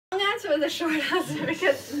answer or the short answer?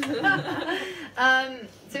 Because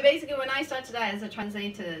so basically, when I started out as a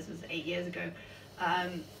translator, this was 8 years ago.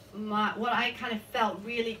 What I kind of felt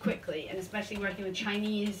really quickly, and especially working with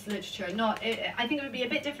Chinese literature, I think it would be a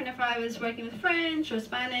bit different if I was working with French or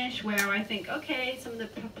Spanish, where I think, okay, some of the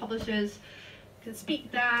publishers can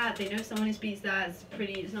speak that, they know someone who speaks that,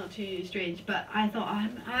 it's not too strange. But I thought,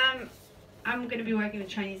 I'm going to be working with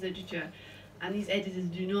Chinese literature, and these editors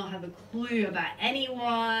do not have a clue about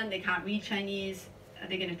anyone, they can't read Chinese, are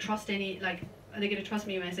they going to trust are they going to trust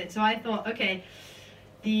me when I say it? So I thought, okay,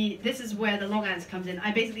 this is where the long answer comes in.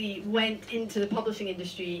 I basically went into the publishing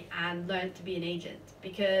industry and learned to be an agent,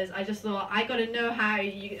 because I just thought I got to know how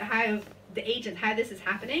this is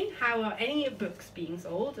happening, how are any books being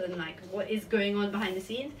sold, and like what is going on behind the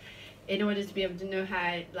scenes, in order to be able to know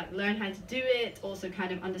how, learn how to do it, also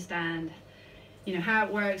kind of understand, how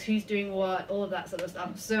it works, who's doing what, all of that sort of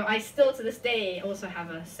stuff. So I still to this day also have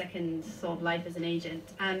a second sort of life as an agent,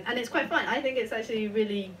 and it's quite fun. I think it's actually a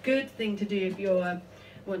really good thing to do if you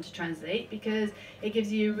want to translate, because it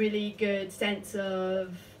gives you a really good sense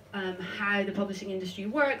of how the publishing industry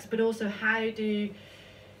works, but also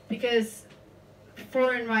because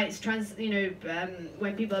foreign rights,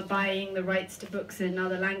 when people are buying the rights to books in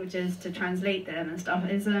other languages to translate them and stuff,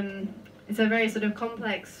 it's a very sort of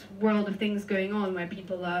complex world of things going on, where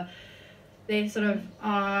people it's a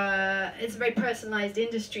very personalized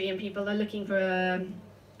industry, and people are looking for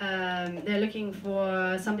they're looking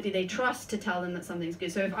for somebody they trust to tell them that something's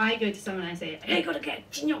good. So if I go to someone and I say, hey, gotta get,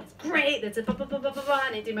 it's great, that's a blah blah blah blah blah,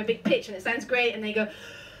 and I do my big pitch and it sounds great, and they go,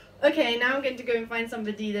 okay, now I'm going to go and find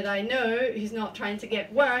somebody that I know who's not trying to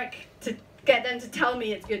get work to get them to tell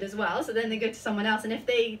me it's good as well. So then they go to someone else, and if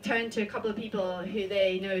they turn to a couple of people who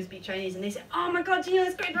they know speak Chinese, and they say, oh my god,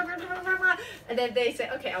 it's great, blah, blah, blah, blah, blah, and then they say,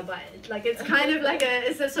 okay, I'll buy it. Like, it's kind of like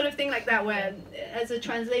it's a sort of thing like that, where as a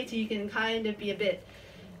translator you can kind of be a bit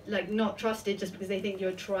not trusted just because they think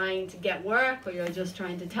you're trying to get work, or you're just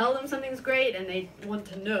trying to tell them something's great, and they want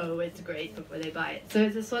to know it's great before they buy it. So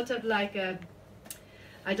it's a sort of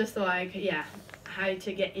I just thought how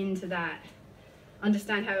to get into that,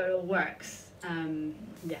 understand how it all works.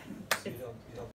 Yeah.